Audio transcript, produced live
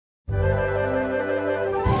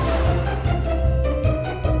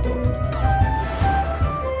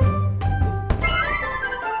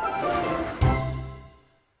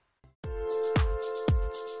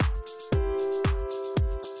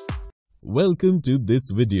Welcome to this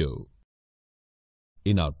video.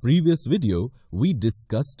 In our previous video, we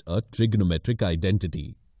discussed a trigonometric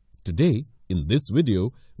identity. Today, in this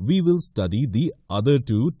video, we will study the other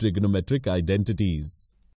two trigonometric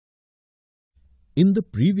identities. In the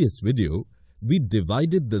previous video, we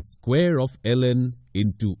divided the square of ln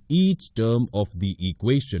into each term of the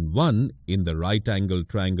equation 1 in the right-angled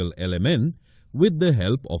triangle LMN with the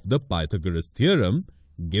help of the Pythagoras theorem,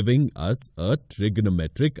 giving us a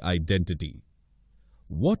trigonometric identity.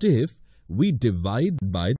 What if we divide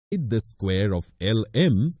by the square of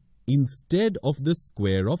Lm instead of the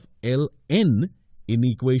square of Ln in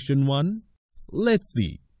equation 1? Let's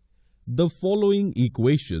see. The following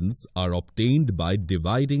equations are obtained by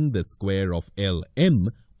dividing the square of Lm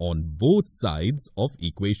on both sides of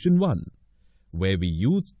equation 1, where we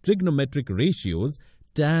use trigonometric ratios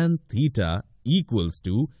tan theta equals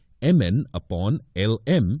to mn upon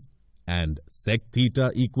Lm and sec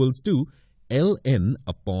theta equals to Ln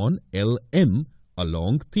upon Lm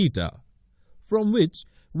along theta, from which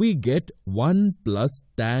we get 1 plus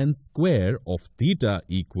tan square of theta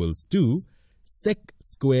equals to sec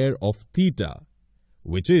square of theta,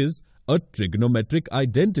 which is a trigonometric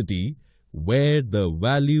identity where the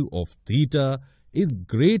value of theta is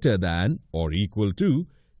greater than or equal to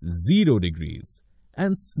 0 degrees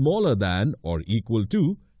and smaller than or equal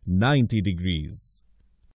to 90 degrees.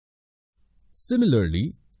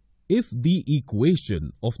 Similarly, if the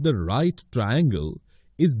equation of the right triangle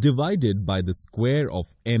is divided by the square of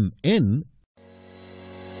mn,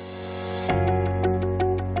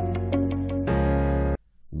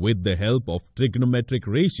 with the help of trigonometric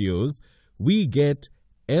ratios, we get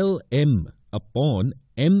Lm upon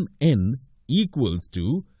mn equals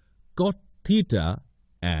to cot theta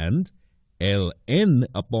and Ln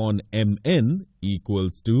upon mn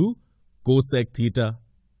equals to cosec theta,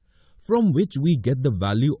 from which we get the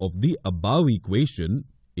value of the above equation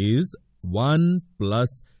is 1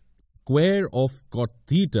 plus square of cot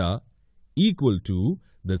theta equal to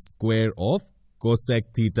the square of cosec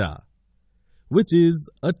theta, which is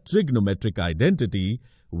a trigonometric identity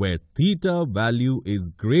where theta value is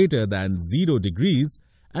greater than 0 degrees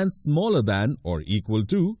and smaller than or equal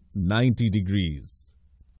to 90 degrees.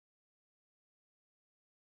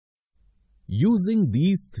 Using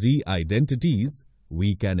these three identities,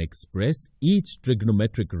 we can express each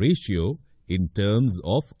trigonometric ratio in terms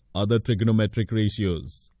of other trigonometric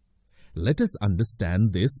ratios. Let us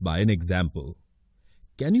understand this by an example.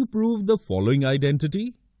 Can you prove the following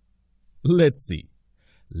identity? Let's see.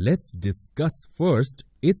 Let's discuss first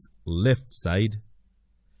its left side,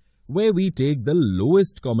 where we take the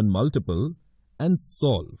lowest common multiple and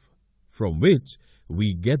solve, from which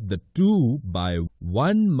we get the 2 by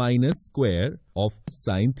 1 minus square of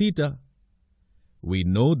sine theta. We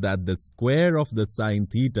know that the square of the sine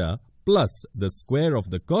theta plus the square of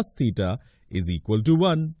the cos theta is equal to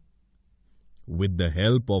 1, with the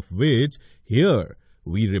help of which here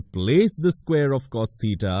we replace the square of cos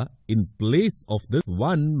theta in place of the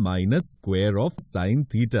 1 minus square of sine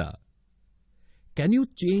theta. Can you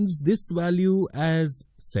change this value as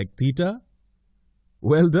sec theta?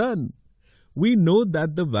 Well done! We know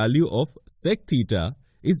that the value of sec theta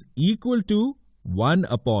is equal to 1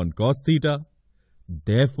 upon cos theta.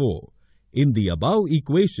 Therefore, in the above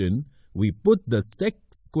equation, we put the sec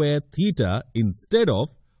square theta instead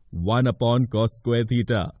of 1 upon cos square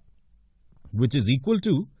theta, which is equal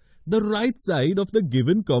to the right side of the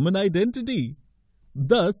given common identity.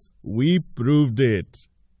 Thus, we proved it.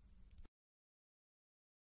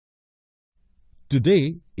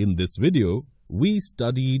 Today, in this video, we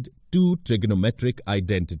studied two trigonometric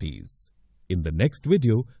identities. In the next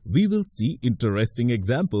video, we will see interesting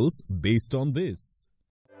examples based on this.